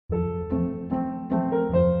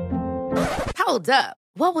Hold up.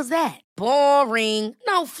 What was that? Boring.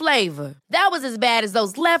 No flavor. That was as bad as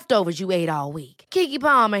those leftovers you ate all week. Keke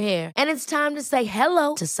Palmer here, and it's time to say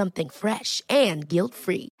hello to something fresh and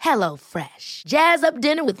guilt-free. Hello Fresh. Jazz up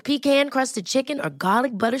dinner with pecan-crusted chicken or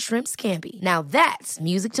garlic butter shrimp scampi. Now that's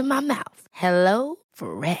music to my mouth. Hello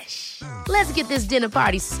Fresh. Let's get this dinner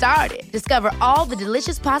party started. Discover all the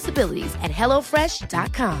delicious possibilities at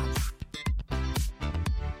hellofresh.com.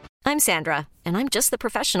 I'm Sandra, and I'm just the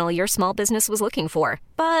professional your small business was looking for.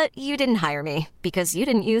 But you didn't hire me because you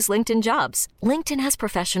didn't use LinkedIn Jobs. LinkedIn has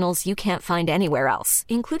professionals you can't find anywhere else,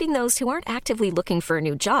 including those who aren't actively looking for a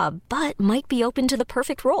new job, but might be open to the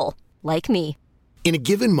perfect role, like me. In a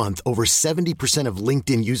given month, over 70% of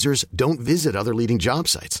LinkedIn users don't visit other leading job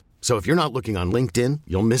sites. So if you're not looking on LinkedIn,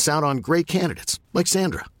 you'll miss out on great candidates like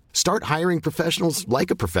Sandra. Start hiring professionals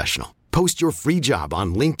like a professional. Post your free job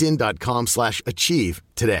on linkedin.com/achieve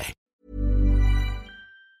today.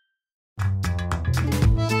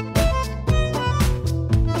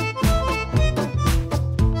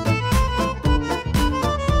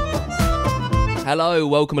 Hello,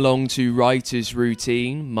 welcome along to Writer's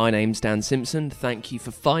Routine. My name's Dan Simpson. Thank you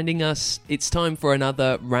for finding us. It's time for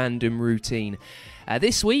another random routine.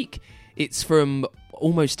 This week, it's from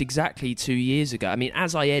almost exactly 2 years ago. I mean,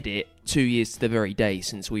 as I edit, 2 years to the very day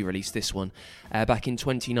since we released this one, back in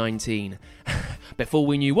 2019. Before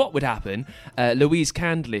we knew what would happen, Louise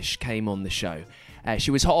Candlish came on the show. She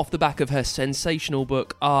was hot off the back of her sensational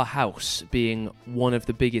book, Our House, being one of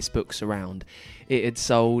the biggest books around. It had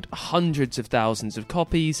sold hundreds of thousands of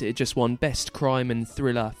copies. It had just won Best Crime and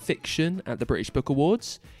Thriller Fiction at the British Book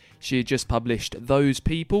Awards. She had just published Those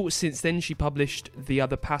People. Since then, she published The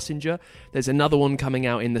Other Passenger. There's another one coming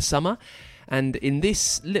out in the summer. And in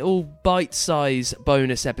this little bite-size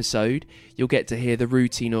bonus episode, you'll get to hear the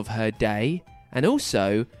routine of her day and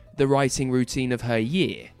also the writing routine of her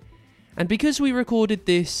year. And because we recorded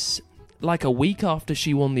this like a week after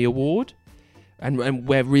she won the award, and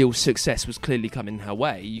where real success was clearly coming her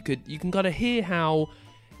way, you can kind of hear how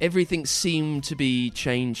everything seemed to be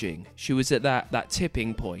changing. She was at that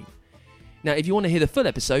tipping point. Now, if you want to hear the full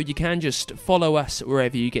episode, you can just follow us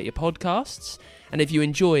wherever you get your podcasts. And if you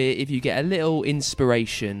enjoy it, if you get a little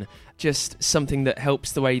inspiration, just something that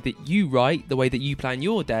helps the way that you write, the way that you plan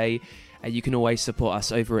your day, you can always support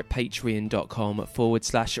us over at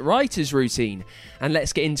patreon.com/writers routine. And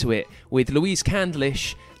let's get into it with Louise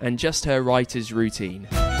Candlish and just her writer's routine.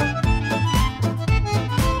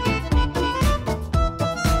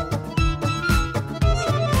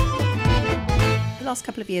 Last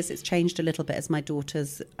couple of years it's changed a little bit as my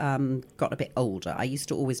daughter's got a bit older. I used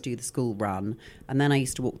to always do the school run, and then I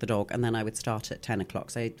used to walk the dog, and then I would start at 10 o'clock.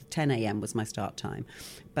 So 10 a.m. was my start time.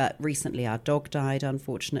 But recently our dog died,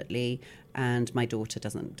 unfortunately, and my daughter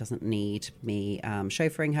doesn't need me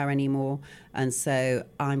chauffeuring her anymore. And so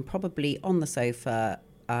I'm probably on the sofa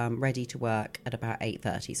ready to work at about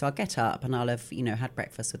 8:30. So I'll get up and I'll have, had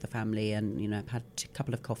breakfast with the family and, had a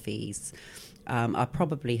couple of coffees. I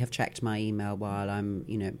probably have checked my email while I'm,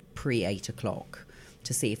 pre 8 o'clock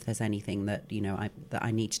to see if there's anything that, that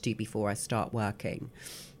I need to do before I start working.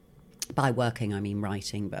 By working, I mean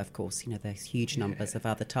writing, but of course, there's huge numbers of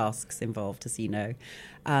other tasks involved, as you know.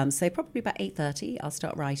 So probably about 8:30, I'll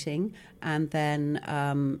start writing, and then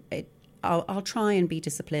I'll try and be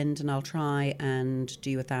disciplined, and I'll try and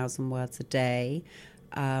do 1,000 words a day.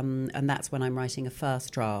 And that's when I'm writing a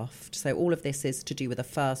first draft. So all of this is to do with a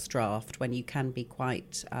first draft, when you can be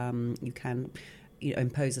quite, you can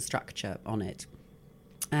impose a structure on it.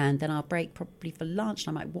 And then I'll break probably for lunch,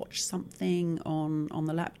 and I might watch something on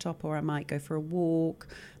the laptop, or I might go for a walk,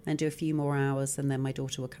 then do a few more hours, and then my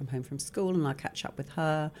daughter will come home from school and I'll catch up with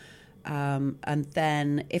her. And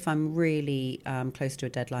then if I'm really close to a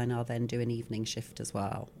deadline, I'll then do an evening shift as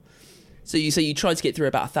well. So you try to get through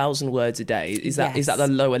about 1,000 words a day. Is that the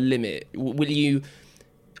lower limit? Will you,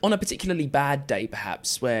 on a particularly bad day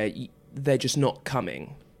perhaps, where they're just not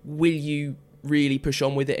coming, will you really push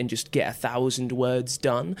on with it and just get 1,000 words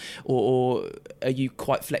done? Or are you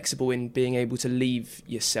quite flexible in being able to leave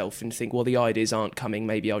yourself and think, well, the ideas aren't coming,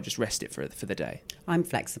 maybe I'll just rest it for the day? I'm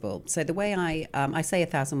flexible. So the way I say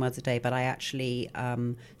 1,000 words a day, but I actually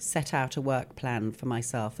set out a work plan for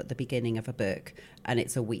myself at the beginning of a book, and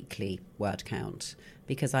it's a weekly word count,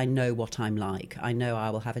 because I know what I'm like. I know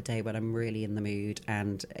I will have a day when I'm really in the mood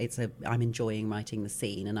and I'm enjoying writing the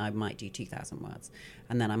scene, and I might do 2,000 words.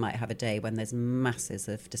 And then I might have a day when there's masses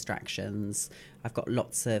of distractions. I've got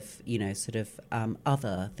lots of,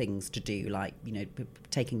 other things to do, like,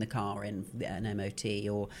 taking the car in an MOT,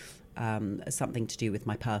 or something to do with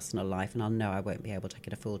my personal life, and I'll know I won't be able to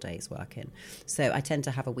get a full day's work in. So I tend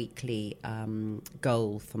to have a weekly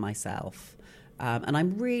goal for myself. And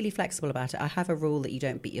I'm really flexible about it. I have a rule that you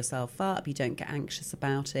don't beat yourself up, you don't get anxious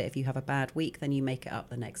about it. If you have a bad week, then you make it up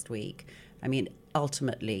the next week. I mean,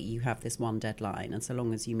 ultimately, you have this one deadline, and so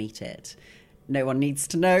long as you meet it, no one needs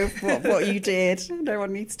to know what you did. No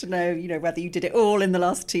one needs to know, whether you did it all in the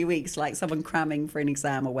last 2 weeks, like someone cramming for an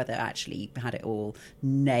exam, or whether actually you had it all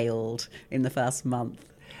nailed in the first month.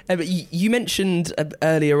 But you mentioned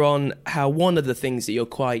earlier on how one of the things that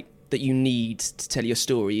you need to tell your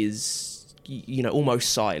story is, almost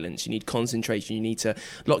silence. You need concentration. You need to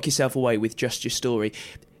lock yourself away with just your story.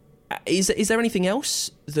 Is there anything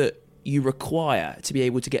else that you require to be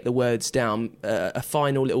able to get the words down? A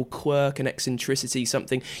final little quirk, an eccentricity,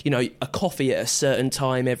 something, a coffee at a certain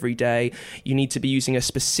time every day. You need to be using a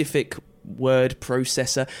specific word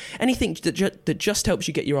processor. Anything that just helps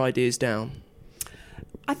you get your ideas down?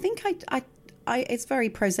 I think I it's very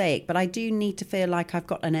prosaic, but I do need to feel like I've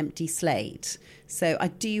got an empty slate. So I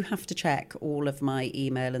do have to check all of my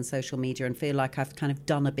email and social media and feel like I've kind of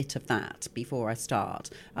done a bit of that before I start.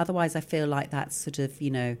 Otherwise, I feel like that's sort of,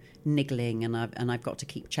 niggling, and I've got to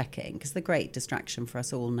keep checking, because the great distraction for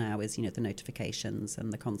us all now is, the notifications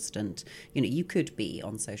and the constant, you could be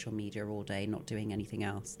on social media all day not doing anything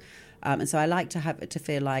else. And so I like to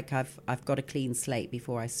feel like I've got a clean slate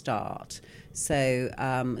before I start. So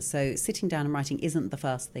sitting down and writing isn't the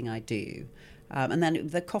first thing I do. And then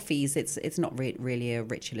the coffees, it's not really a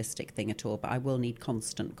ritualistic thing at all, but I will need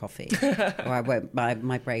constant coffee or I won't,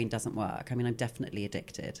 my brain doesn't work. I mean, I'm definitely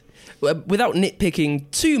addicted. Well, without nitpicking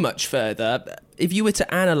too much further, if you were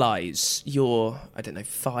to analyse your,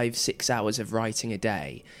 5-6 hours of writing a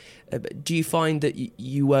day, do you find that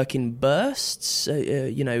you work in bursts,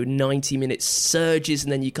 90-minute surges,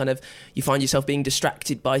 and then you find yourself being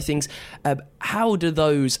distracted by things? How do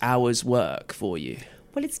those hours work for you?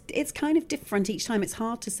 Well, it's kind of different each time. It's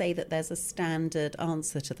hard to say that there's a standard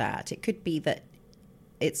answer to that. It could be that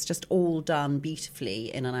it's just all done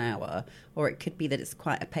beautifully in an hour, or it could be that it's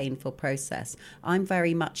quite a painful process. I'm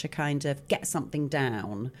very much a kind of get something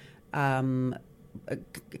down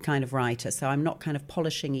kind of writer, so I'm not kind of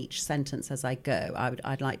polishing each sentence as I go.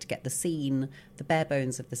 I'd like to get the scene, the bare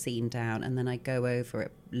bones of the scene down, and then I go over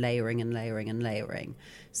it, layering and layering and layering.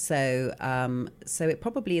 So it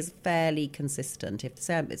probably is fairly consistent. If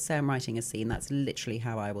say I'm writing a scene, that's literally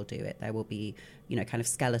how I will do it. There will be, kind of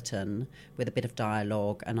skeleton with a bit of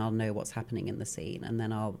dialogue, and I'll know what's happening in the scene, and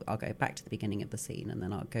then I'll go back to the beginning of the scene, and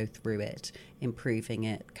then I'll go through it, improving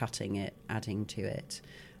it, cutting it, adding to it.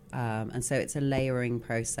 And so it's a layering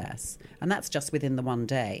process, and that's just within the one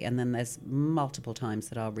day, and then there's multiple times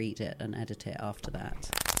that I'll read it and edit it after that.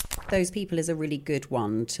 Those People is a really good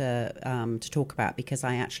one to talk about, because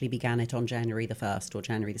I actually began it on January the 1st or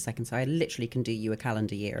January the 2nd, so I literally can do you a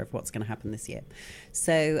calendar year of what's going to happen this year.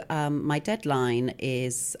 So my deadline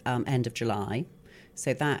is end of July.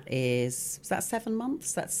 So that's 7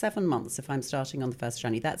 months? That's 7 months if I'm starting on the 1st of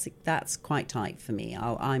January. That's quite tight for me.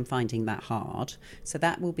 I'm finding that hard. So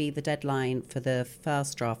that will be the deadline for the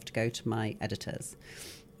first draft to go to my editors.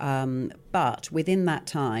 But within that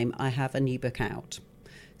time, I have a new book out.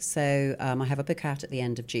 So I have a book out at the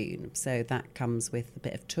end of June. So that comes with a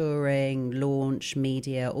bit of touring, launch,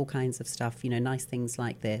 media, all kinds of stuff, nice things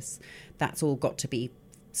like this. That's all got to be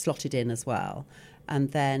slotted in as well.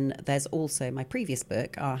 And then there's also my previous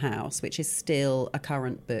book, Our House, which is still a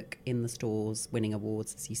current book in the stores, winning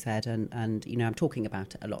awards, as you said, and I'm talking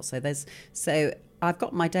about it a lot. So I've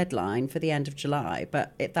got my deadline for the end of July,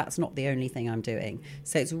 but that's not the only thing I'm doing.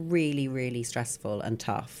 So it's really, really stressful and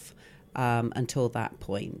tough until that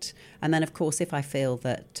point. And then, of course, if I feel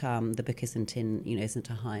that the book isn't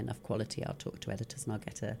a high enough quality, I'll talk to editors and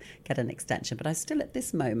I'll get an extension. But I still, at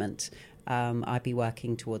this moment, I'd be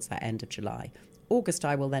working towards that end of July. August,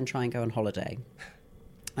 I will then try and go on holiday.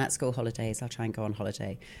 At school holidays, I'll try and go on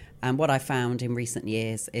holiday. And what I found in recent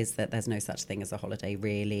years is that there's no such thing as a holiday,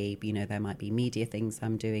 really. There might be media things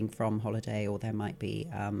I'm doing from holiday, or there might be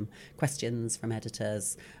questions from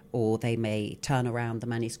editors, or they may turn around the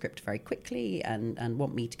manuscript very quickly and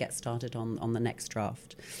want me to get started on the next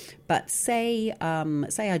draft. But say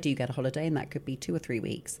I do get a holiday, and that could be 2 or 3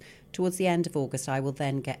 weeks. Towards the end of August, I will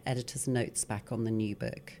then get editors' notes back on the new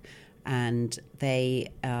book. And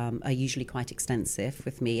they are usually quite extensive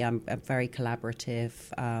with me. I'm very collaborative.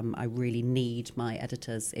 I really need my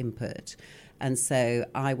editor's input. And so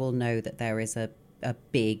I will know that there is a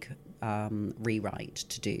big rewrite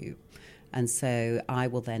to do. And so I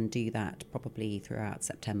will then do that probably throughout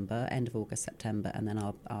September, end of August, September, and then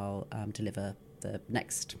I'll deliver the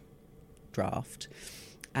next draft.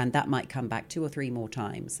 And that might come back 2 or 3 more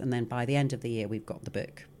times. And then by the end of the year, we've got the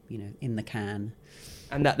book, in the can.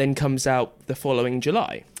 And that then comes out the following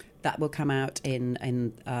July? That will come out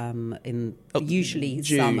in usually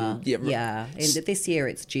June. summer. Yeah. This year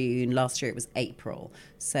it's June. Last year it was April.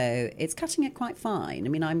 So it's cutting it quite fine. I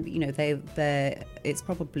mean, it's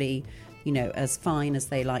probably, as fine as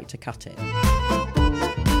they like to cut it.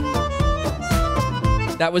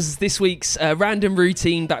 That was this week's Random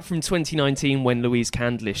Routine back from 2019 when Louise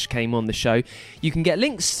Candlish came on the show. You can get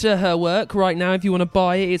links to her work right now if you want to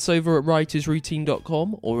buy it. It's over at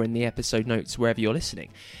writersroutine.com or in the episode notes wherever you're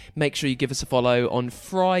listening. Make sure you give us a follow. On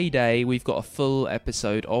Friday, we've got a full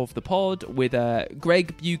episode of the pod with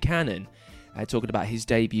Greg Buchanan. Talking about his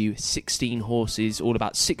debut, 16 Horses, all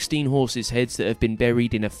about 16 horses' heads that have been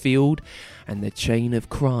buried in a field and the chain of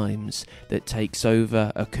crimes that takes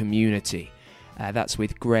over a community. That's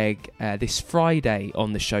with Greg this Friday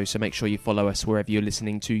on the show, so make sure you follow us wherever you're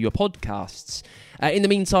listening to your podcasts. In the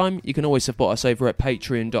meantime, you can always support us over at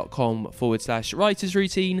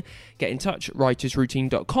patreon.com/writersroutine. Get in touch,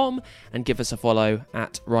 writersroutine.com, and give us a follow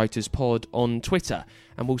at writerspod on Twitter.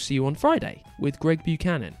 And we'll see you on Friday with Greg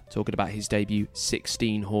Buchanan, talking about his debut,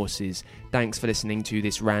 16 Horses. Thanks for listening to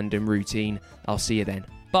this Random Routine. I'll see you then.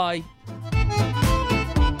 Bye.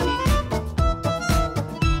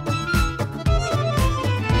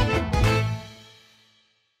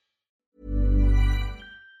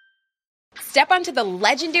 Step onto the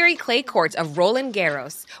legendary clay courts of Roland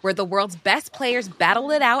Garros, where the world's best players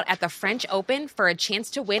battle it out at the French Open for a chance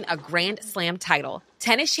to win a Grand Slam title.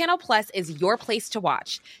 Tennis Channel Plus is your place to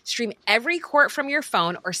watch. Stream every court from your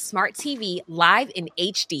phone or smart TV live in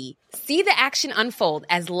HD. See the action unfold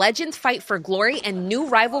as legends fight for glory and new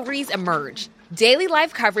rivalries emerge. Daily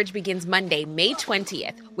live coverage begins Monday, May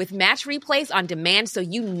 20th, with match replays on demand so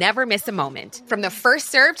you never miss a moment. From the first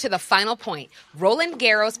serve to the final point, Roland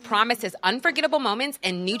Garros promises unforgettable moments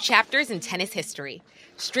and new chapters in tennis history.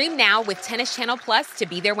 Stream now with Tennis Channel Plus to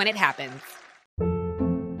be there when it happens.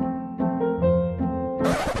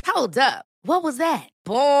 Hold up. What was that?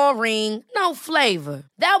 Boring. No flavor.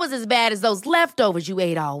 That was as bad as those leftovers you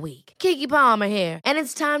ate all week. Keke Palmer here, and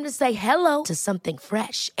it's time to say hello to something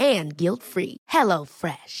fresh and guilt-free. Hello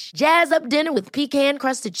Fresh. Jazz up dinner with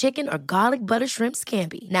pecan-crusted chicken or garlic butter shrimp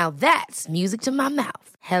scampi. Now that's music to my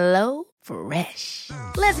mouth. Hello Fresh.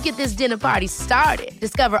 Let's get this dinner party started.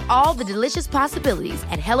 Discover all the delicious possibilities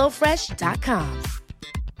at HelloFresh.com.